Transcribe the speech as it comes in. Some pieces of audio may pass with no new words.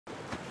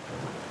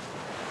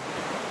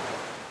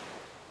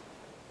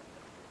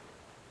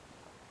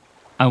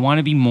I want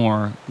to be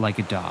more like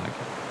a dog.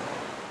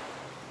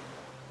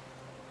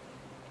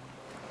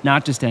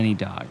 Not just any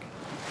dog.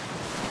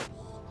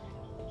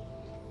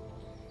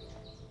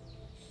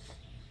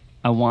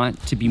 I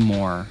want to be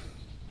more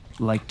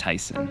like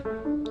Tyson. Good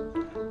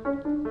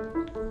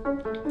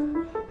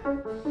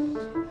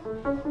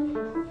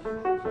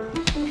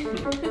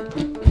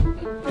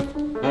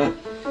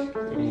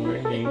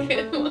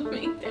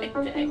morning,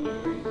 Day-Day.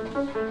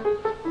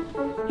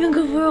 You wanna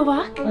go for a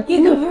walk? You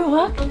wanna go for a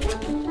walk?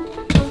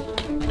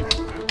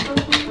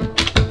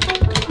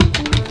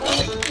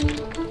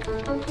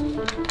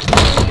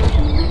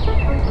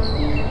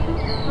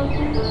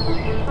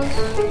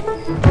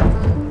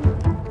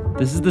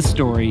 This is the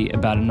story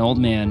about an old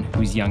man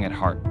who's young at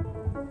heart.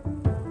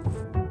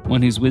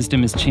 One whose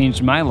wisdom has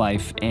changed my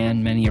life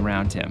and many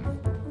around him.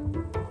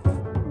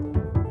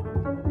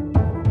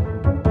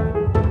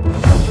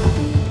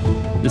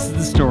 This is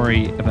the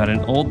story about an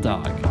old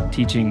dog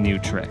teaching new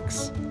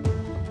tricks.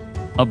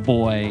 A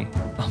boy,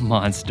 a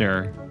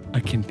monster,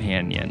 a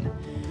companion,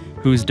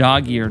 who's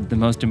dog-eared the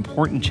most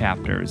important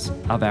chapters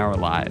of our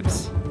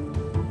lives.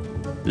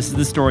 This is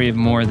the story of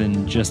more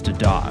than just a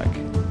dog.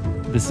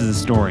 This is a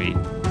story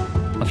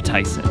of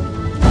Tyson.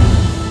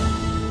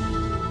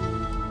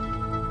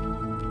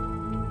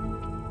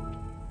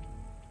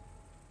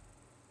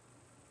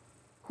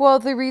 Well,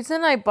 the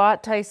reason I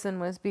bought Tyson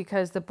was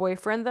because the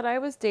boyfriend that I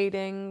was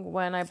dating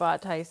when I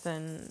bought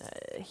Tyson,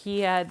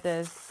 he had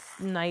this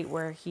night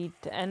where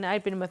and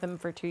I'd been with him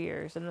for 2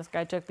 years, and this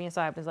guy took me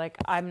aside and was like,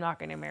 I'm not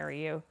going to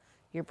marry you.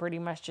 You're pretty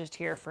much just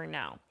here for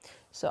now.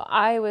 So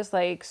I was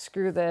like,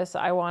 screw this.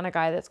 I want a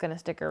guy that's going to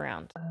stick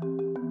around.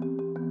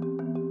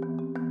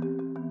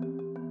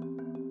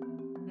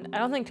 I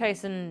don't think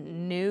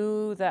Tyson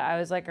knew that I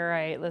was like, all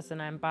right,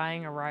 listen, I'm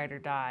buying a ride or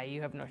die.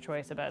 You have no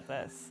choice about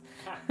this.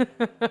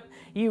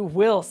 You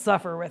will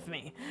suffer with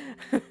me.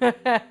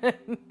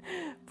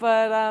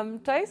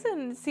 But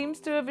Tyson seems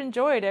to have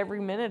enjoyed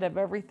every minute of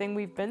everything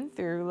we've been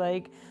through.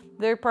 Like,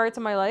 there are parts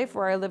of my life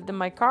where I lived in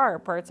my car,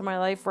 parts of my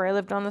life where I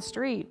lived on the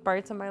street,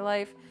 parts of my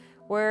life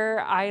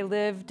where I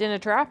lived in a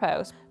trap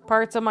house,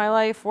 parts of my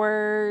life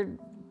where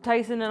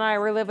Tyson and I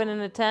were living in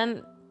a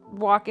tent,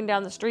 walking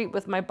down the street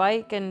with my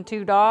bike and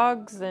 2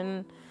 dogs,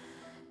 and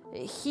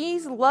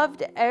he's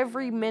loved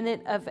every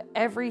minute of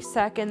every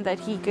second that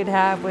he could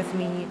have with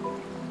me.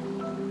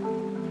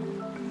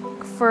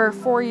 For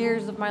 4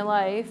 years of my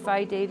life,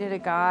 I dated a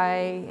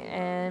guy,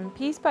 and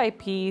piece by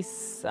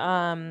piece,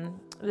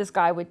 this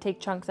guy would take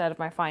chunks out of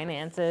my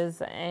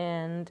finances,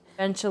 and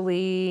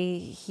eventually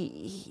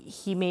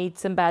he made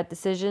some bad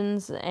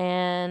decisions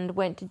and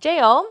went to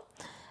jail.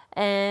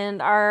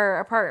 And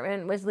our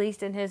apartment was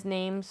leased in his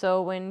name,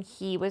 so when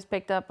he was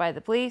picked up by the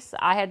police,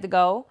 I had to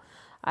go.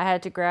 I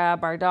had to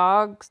grab our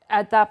dogs.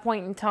 At that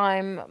point in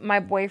time, my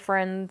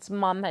boyfriend's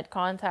mom had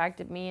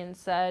contacted me and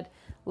said,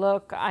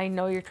 look, I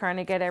know you're trying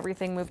to get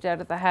everything moved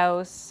out of the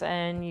house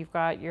and you've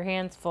got your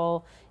hands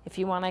full. If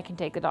you want, I can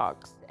take the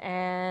dogs.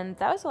 And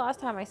that was the last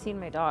time I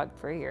seen my dog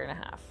for 1.5 years.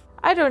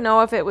 I don't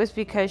know if it was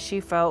because she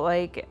felt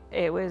like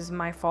it was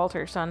my fault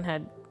her son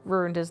had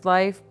ruined his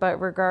life,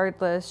 but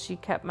regardless, she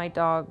kept my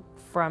dog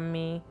from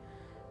me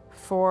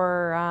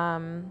for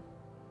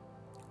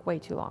way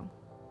too long.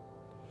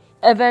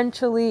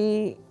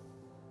 Eventually,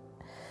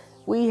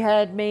 we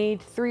had made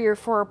 3 or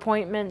 4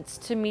 appointments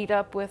to meet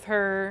up with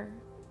her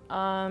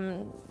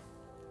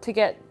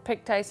to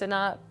pick Tyson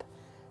up,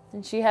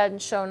 and she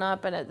hadn't shown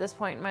up. And at this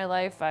point in my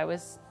life, I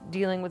was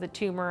dealing with a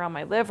tumor on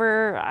my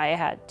liver. I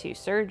had 2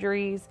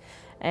 surgeries,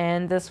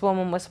 and this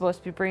woman was supposed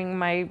to be bringing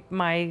my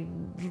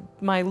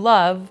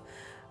love,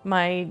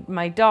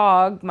 my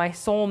dog, my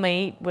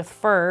soulmate with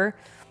fur,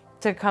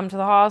 to come to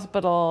the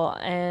hospital,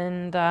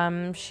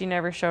 and she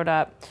never showed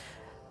up.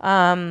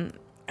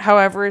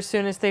 However, as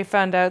soon as they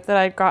found out that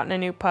I'd gotten a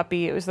new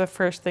puppy, it was the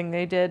first thing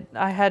they did.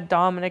 I had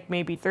Dominic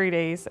maybe 3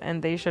 days,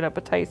 and they showed up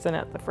with Tyson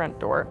at the front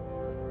door.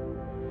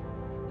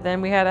 Then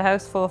we had a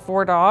house full of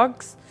 4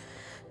 dogs.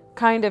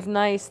 Kind of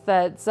nice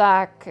that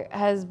Zach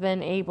has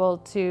been able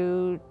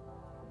to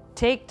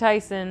take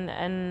Tyson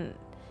and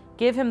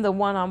give him the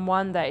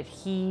one-on-one that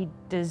he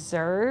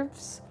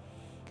deserves,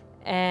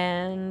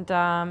 and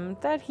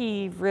that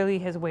he really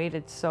has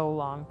waited so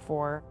long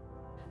for.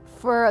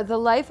 For the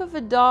life of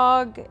a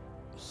dog,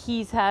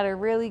 he's had a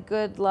really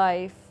good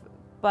life,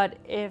 but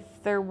if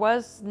there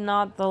was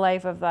not the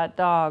life of that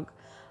dog,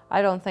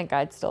 I don't think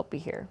I'd still be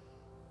here.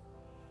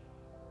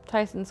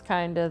 Tyson's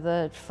kind of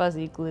the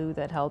fuzzy glue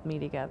that held me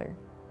together.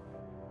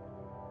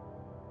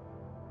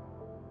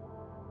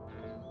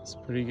 It's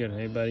pretty good,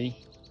 hey buddy?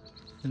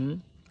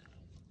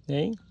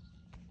 Hey?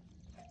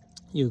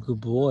 You're a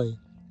good boy.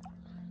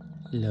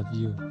 Love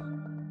you.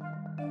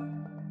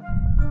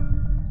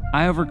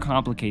 I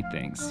overcomplicate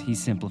things, he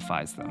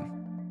simplifies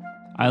them.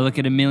 I look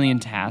at 1,000,000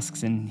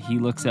 tasks and he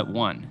looks at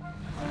 1.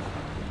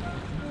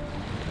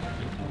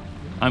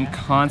 I'm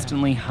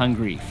constantly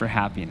hungry for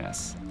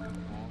happiness.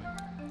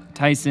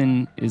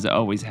 Tyson is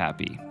always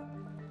happy.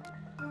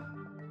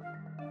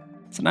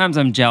 Sometimes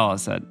I'm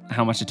jealous at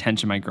how much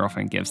attention my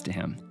girlfriend gives to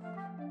him.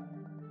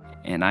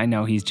 and I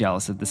know he's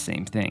jealous of the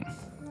same thing.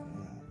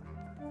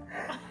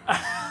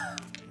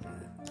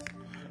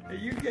 Are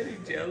you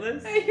getting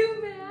jealous? Are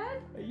you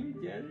mad? Are you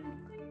jealous?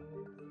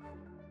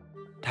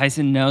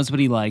 Tyson knows what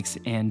he likes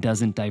and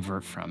doesn't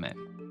divert from it.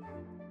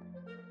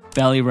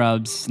 Belly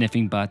rubs,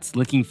 sniffing butts,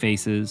 licking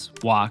faces,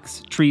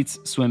 walks, treats,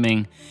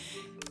 swimming,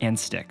 and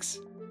sticks.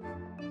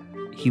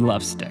 He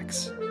loves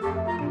sticks.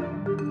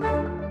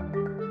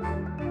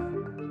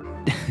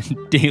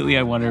 Daily,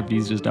 I wonder if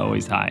he's just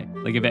always high.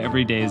 Like if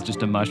every day is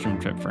just a mushroom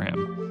trip for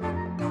him.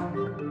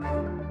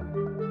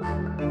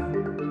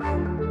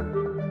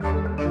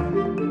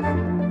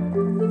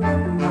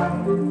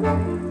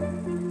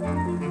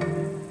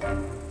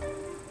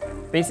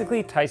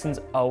 Basically, Tyson's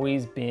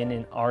always been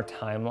in our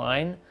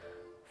timeline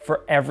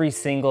for every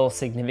single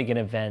significant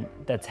event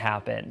that's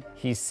happened.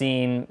 He's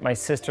seen my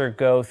sister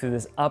go through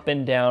this up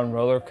and down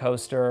roller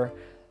coaster.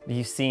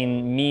 He's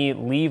seen me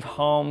leave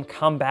home,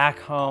 come back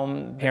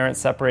home, parents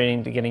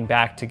separating to getting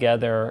back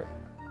together.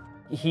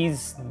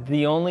 He's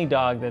the only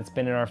dog that's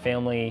been in our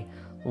family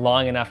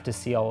long enough to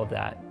see all of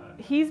that.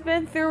 He's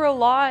been through a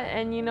lot,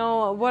 and you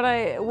know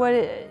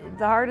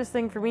the hardest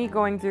thing for me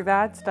going through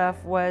that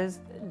stuff was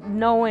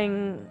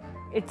knowing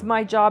it's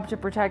my job to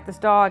protect this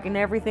dog, and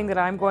everything that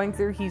I'm going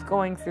through, he's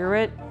going through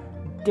it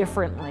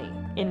differently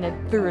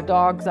through a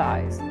dog's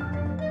eyes.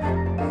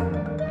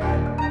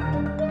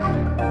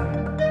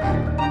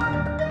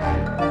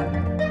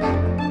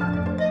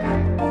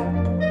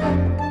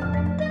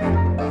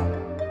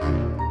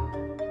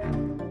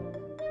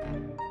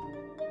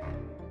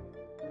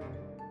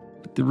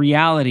 But the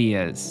reality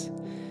is,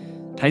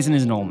 Tyson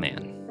is an old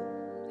man.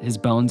 His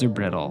bones are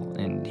brittle,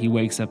 and he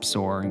wakes up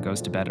sore and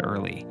goes to bed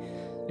early.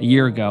 A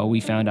year ago,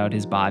 we found out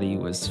his body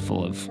was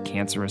full of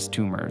cancerous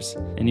tumors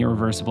and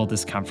irreversible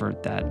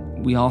discomfort that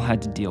we all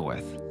had to deal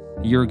with.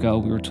 A year ago,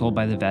 we were told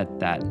by the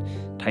vet that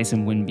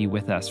Tyson wouldn't be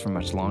with us for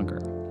much longer.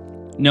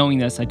 Knowing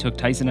this, I took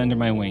Tyson under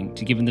my wing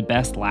to give him the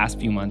best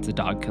last few months a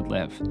dog could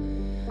live.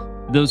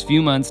 Those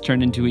few months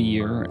turned into a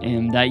year,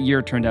 and that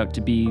year turned out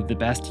to be the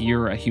best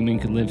year a human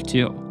could live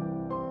too.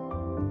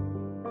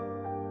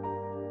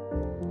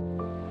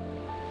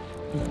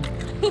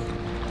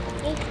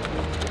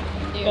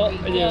 There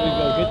we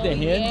go. Get the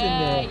hands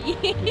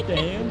in there. Get the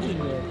hands in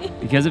there.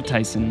 Because of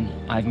Tyson,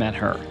 I've met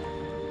her.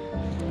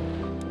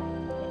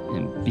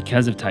 And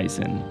because of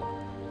Tyson,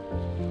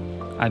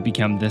 I've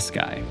become this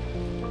guy.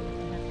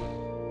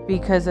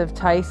 Because of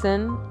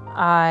Tyson,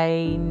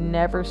 I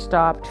never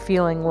stopped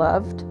feeling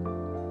loved.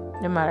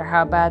 No matter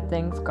how bad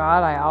things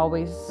got, I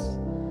always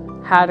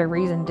had a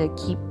reason to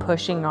keep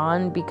pushing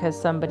on because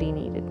somebody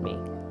needed me.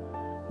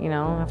 You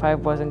know, if I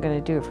wasn't going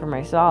to do it for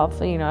myself,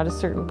 you know, at a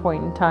certain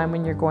point in time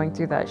when you're going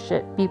through that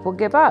shit, people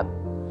give up.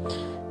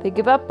 They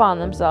give up on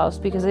themselves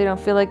because they don't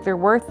feel like they're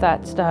worth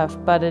that stuff.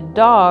 But a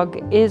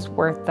dog is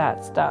worth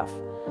that stuff.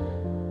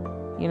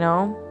 You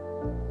know?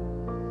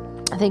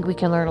 I think we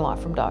can learn a lot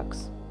from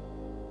dogs.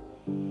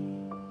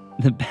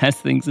 The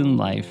best things in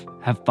life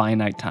have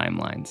finite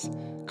timelines,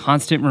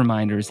 constant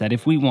reminders that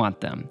if we want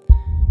them,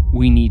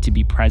 we need to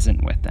be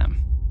present with them.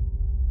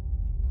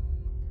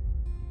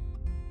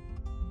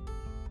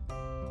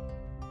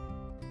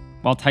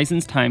 While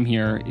Tyson's time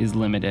here is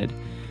limited,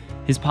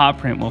 his paw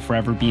print will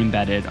forever be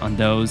embedded on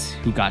those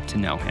who got to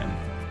know him.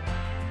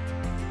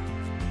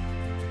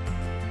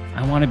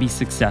 I want to be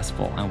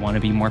successful. I want to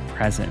be more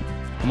present.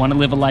 I want to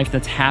live a life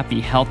that's happy,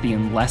 healthy,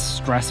 and less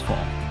stressful.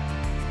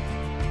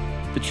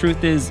 The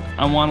truth is,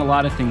 I want a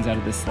lot of things out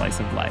of this slice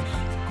of life.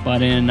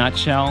 But in a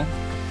nutshell,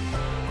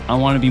 I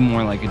want to be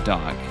more like a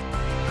dog.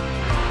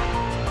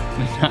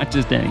 But not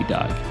just any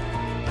dog.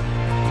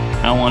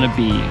 I want to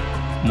be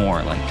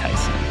more like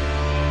Tyson.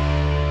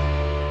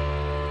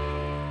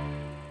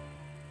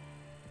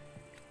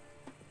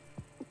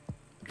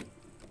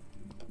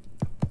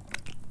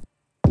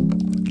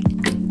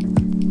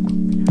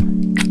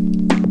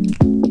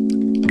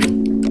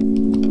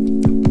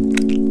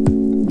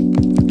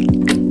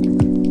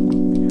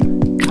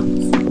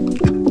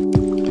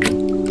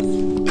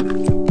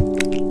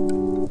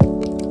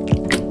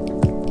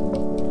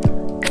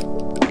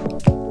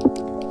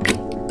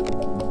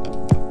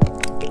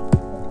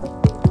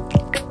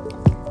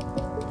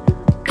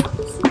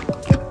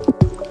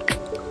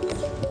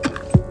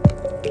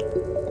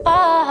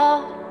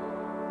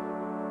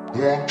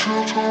 Want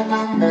you to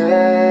be mine,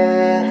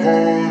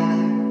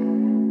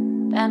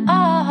 and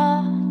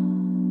I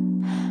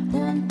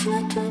want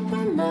you to be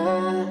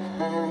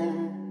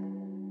mine.